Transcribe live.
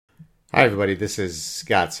Hi, everybody. This is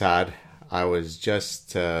Saad. I was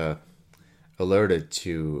just alerted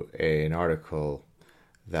to an article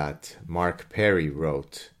that Mark Perry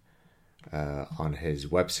wrote on his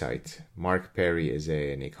website. Mark Perry is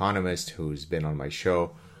an economist who's been on my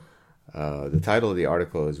show. The title of the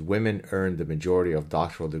article is Women Earned the Majority of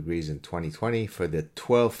Doctoral Degrees in 2020 for the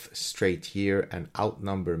 12th straight year and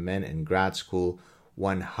outnumber men in grad school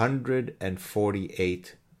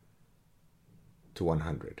 148 to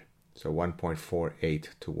 100. So 1.48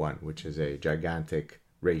 to 1, which is a gigantic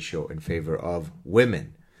ratio in favor of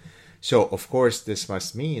women. So, of course, this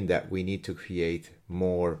must mean that we need to create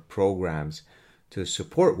more programs to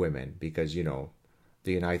support women because, the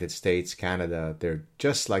United States, Canada, they're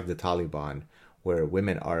just like the Taliban, where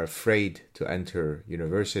women are afraid to enter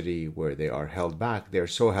university, where they are held back. They're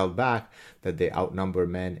so held back that they outnumber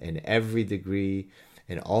men in every degree,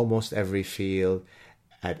 in almost every field,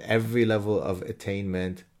 at every level of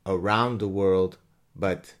attainment around the world,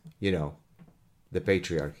 but the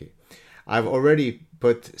patriarchy. I've already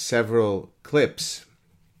put several clips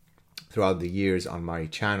throughout the years on my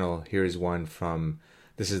channel. Here's one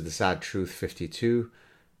this is the Sad Truth 52.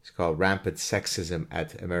 It's called Rampant Sexism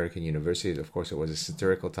at American Universities. Of course, it was a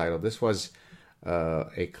satirical title. This was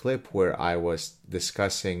a clip where I was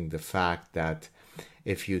discussing the fact that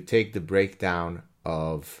if you take the breakdown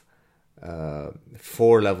of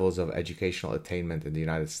 4 levels of educational attainment in the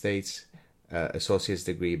United States, associate's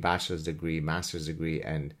degree, bachelor's degree, master's degree,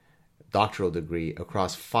 and doctoral degree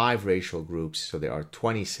across 5 racial groups. So there are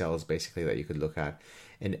 20 cells basically that you could look at.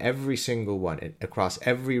 In every single one, across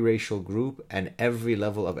every racial group and every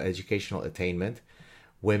level of educational attainment,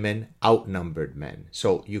 women outnumbered men.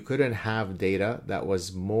 So you couldn't have data that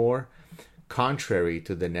was more contrary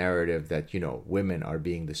to the narrative that, women are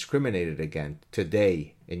being discriminated against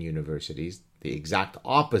today in universities. The exact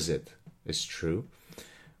opposite is true,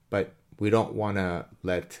 but we don't want to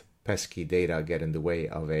let pesky data get in the way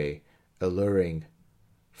of a alluring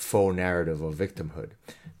faux narrative of victimhood.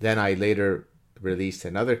 Then I later released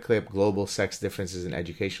another clip, Global Sex Differences in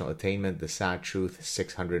Educational Attainment, The Sad Truth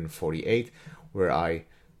 648, where I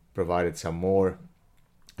provided some more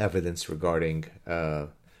evidence regarding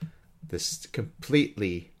this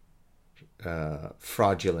completely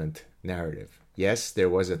fraudulent narrative. Yes, there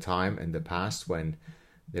was a time in the past when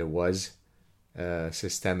there was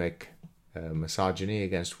systemic misogyny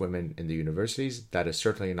against women in the universities. That is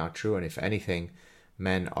certainly not true. And if anything,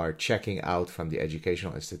 men are checking out from the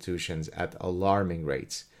educational institutions at alarming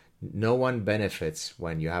rates. No one benefits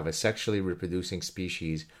when you have a sexually reproducing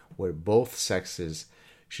species where both sexes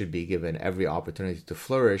should be given every opportunity to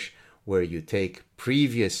flourish, where you take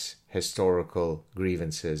previous historical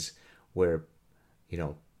grievances where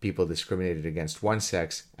people discriminated against one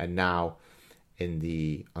sex, and now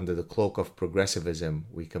under the cloak of progressivism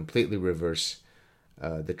we completely reverse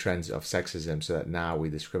the trends of sexism, so that now we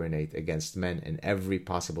discriminate against men in every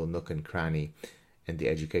possible nook and cranny in the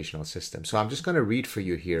educational system. So I'm just going to read for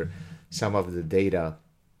you here some of the data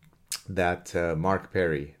that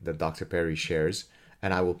Dr. Perry shares,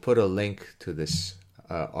 and I will put a link to this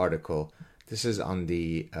article. This is on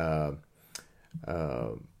the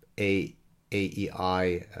AEI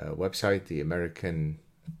website, the American,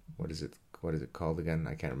 what is it called again?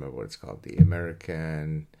 I can't remember what it's called. The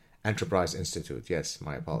American Enterprise Institute. Yes,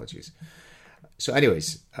 my apologies. So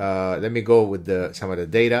anyways, let me go with some of the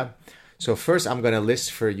data. So first, I'm going to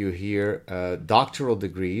list for you here doctoral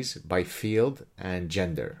degrees by field and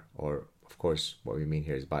gender, or of course, what we mean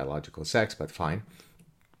here is biological sex, but fine.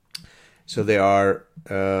 So there are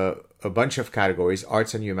a bunch of categories: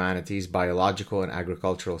 arts and humanities, biological and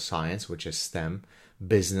agricultural science, which is STEM,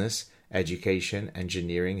 business, education,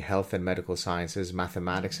 engineering, health and medical sciences,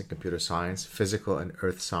 mathematics and computer science, physical and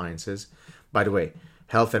earth sciences. By the way,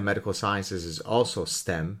 health and medical sciences is also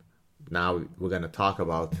STEM. Now we're going to talk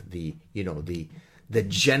about the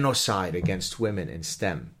genocide against women in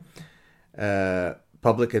STEM.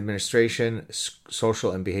 Public administration,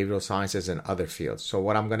 social and behavioral sciences, and other fields. So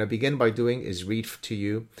what I'm going to begin by doing is read to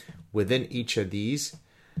you within each of these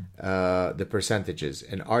the percentages.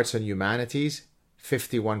 In arts and humanities,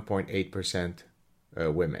 51.8%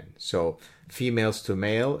 women. So females to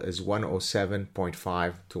male is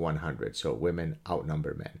 107.5 to 100. So women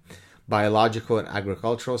outnumber men. Biological and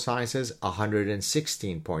agricultural sciences,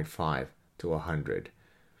 116.5 to 100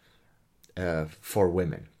 for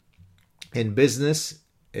women. In business,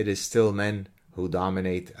 it is still men who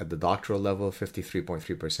dominate at the doctoral level.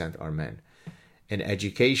 53.3% are men. In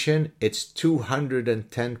education, it's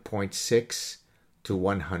 210.6 to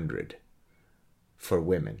 100 for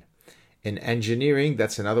women. In engineering,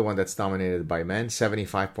 that's another one that's dominated by men.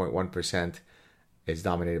 75.1% is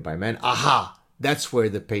dominated by men. Aha! That's where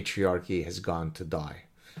the patriarchy has gone to die.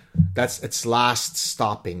 That's its last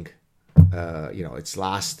stopping, its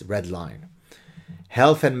last red line.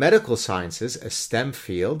 Health and medical sciences, a STEM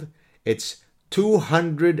field, it's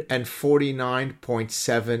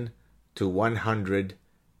 249.7 to 100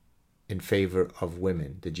 in favor of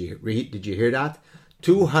women. Did you hear that?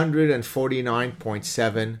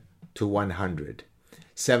 249.7 to 100.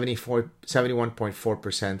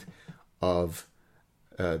 71.4% of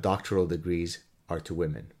doctoral degrees are to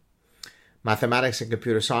women. Mathematics and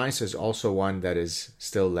computer science is also one that is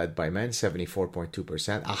still led by men,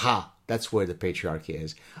 74.2%. Aha! That's where the patriarchy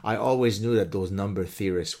is. I always knew that those number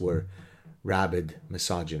theorists were rabid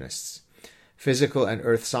misogynists. Physical and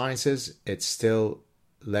earth sciences, it's still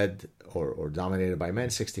led or dominated by men,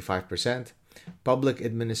 65%. Public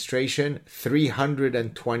administration,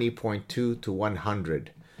 320.2 to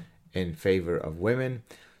 100 in favor of women.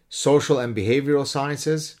 Social and behavioral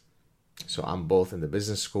sciences, so I'm both in the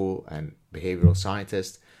business school and behavioral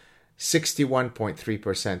scientist,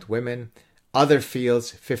 61.3% women. Other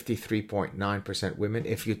fields, 53.9% women.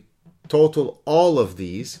 If you total all of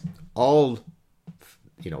these,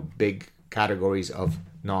 big categories of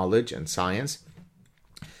knowledge and science,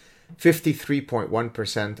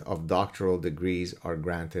 53.1% of doctoral degrees are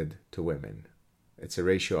granted to women. It's a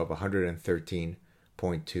ratio of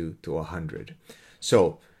 113.2 to 100.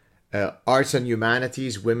 So, arts and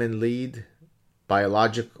humanities, women lead.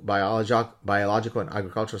 Biological and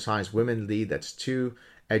agricultural science, women lead. That's 2.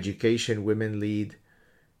 Education, women lead.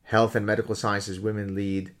 Health and medical sciences, women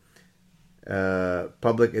lead.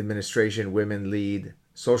 Public administration, women lead.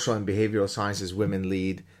 Social and behavioral sciences, women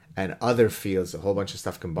lead. And other fields, a whole bunch of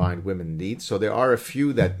stuff combined, women lead. So there are a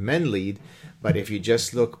few that men lead, but if you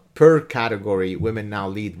just look per category, women now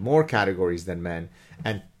lead more categories than men.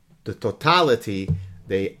 And the totality,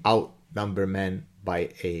 they outnumber men by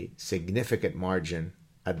a significant margin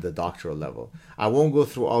at the doctoral level. I won't go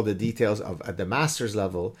through all the details of at the master's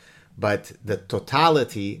level, but the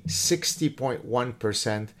totality,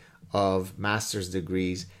 60.1% of master's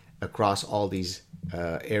degrees across all these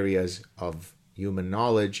areas of human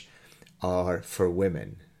knowledge are for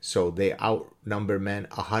women. So they outnumber men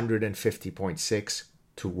 150.6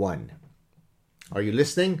 to 1. Are you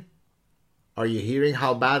listening? Are you hearing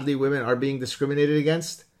how badly women are being discriminated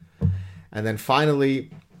against? And then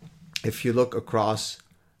finally, if you look across,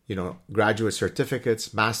 graduate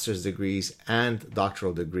certificates, master's degrees, and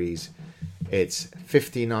doctoral degrees, it's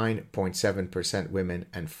 59.7% women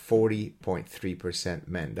and 40.3%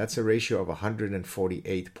 men. That's a ratio of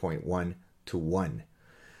 148.1 to 1.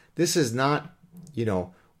 This is not,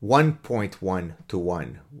 1.1 to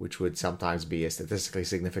 1, which would sometimes be a statistically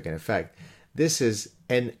significant effect. This is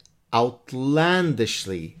an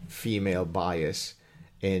outlandishly female bias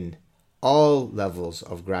in all levels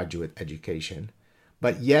of graduate education,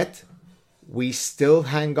 but yet we still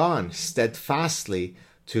hang on steadfastly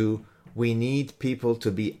to we need people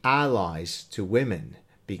to be allies to women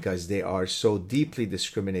because they are so deeply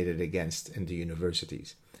discriminated against in the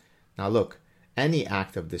universities. Now look, any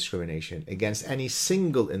act of discrimination against any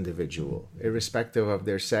single individual, irrespective of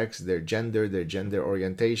their sex, their gender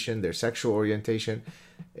orientation, their sexual orientation,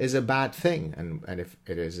 is a bad thing. And if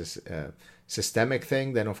it is a systemic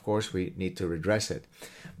thing, then of course we need to redress it.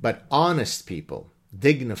 But honest people,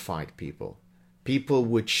 dignified people, people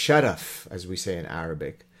with sharaf, as we say in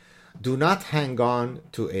Arabic, do not hang on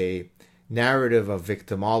to a narrative of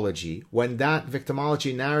victimology when that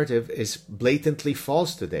victimology narrative is blatantly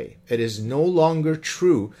false today. It is no longer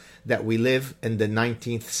true that we live in the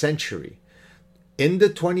 19th century. In the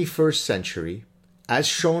 21st century, as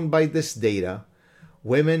shown by this data,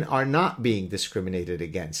 women are not being discriminated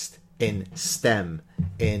against in STEM,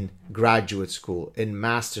 in graduate school, in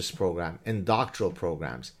master's program, in doctoral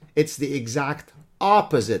programs. It's the exact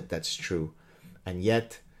opposite that's true. And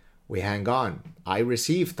yet, we hang on. I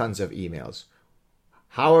receive tons of emails.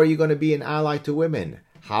 How are you going to be an ally to women?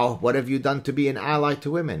 What have you done to be an ally to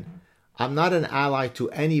women? I'm not an ally to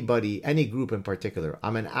anybody, any group in particular.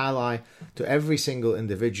 I'm an ally to every single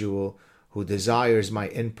individual who desires my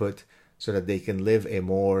input so that they can live a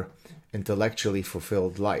more intellectually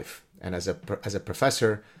fulfilled life. And as a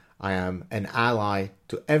professor, I am an ally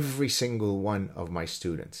to every single one of my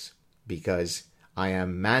students because I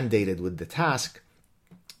am mandated with the task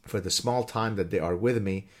for the small time that they are with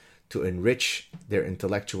me to enrich their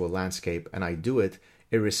intellectual landscape, and I do it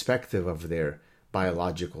irrespective of their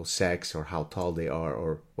biological sex or how tall they are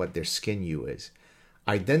or what their skin hue is.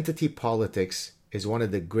 Identity politics is one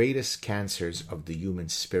of the greatest cancers of the human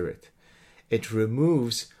spirit. It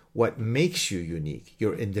removes what makes you unique,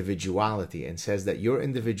 your individuality, and says that your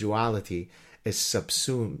individuality is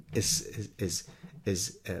subsumed, is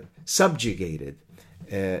subjugated,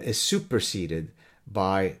 is superseded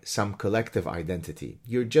by some collective identity.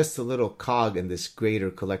 You're just a little cog in this greater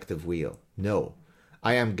collective wheel. No,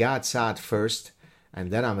 I am God Saad first,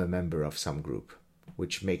 and then I'm a member of some group,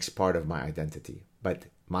 which makes part of my identity. But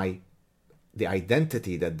the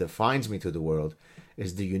identity that defines me to the world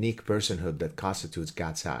is the unique personhood that constitutes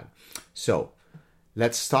God Saad. So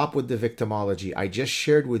let's stop with the victimology. I just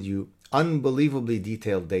shared with you unbelievably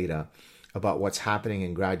detailed data about what's happening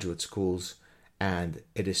in graduate schools, and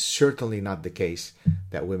it is certainly not the case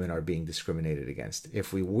that women are being discriminated against.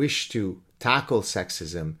 If we wish to tackle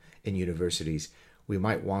sexism in universities, we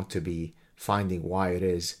might want to be finding why it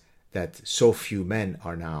is that so few men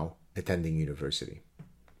are now attending university.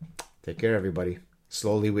 Take care, everybody.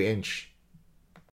 Slowly we inch.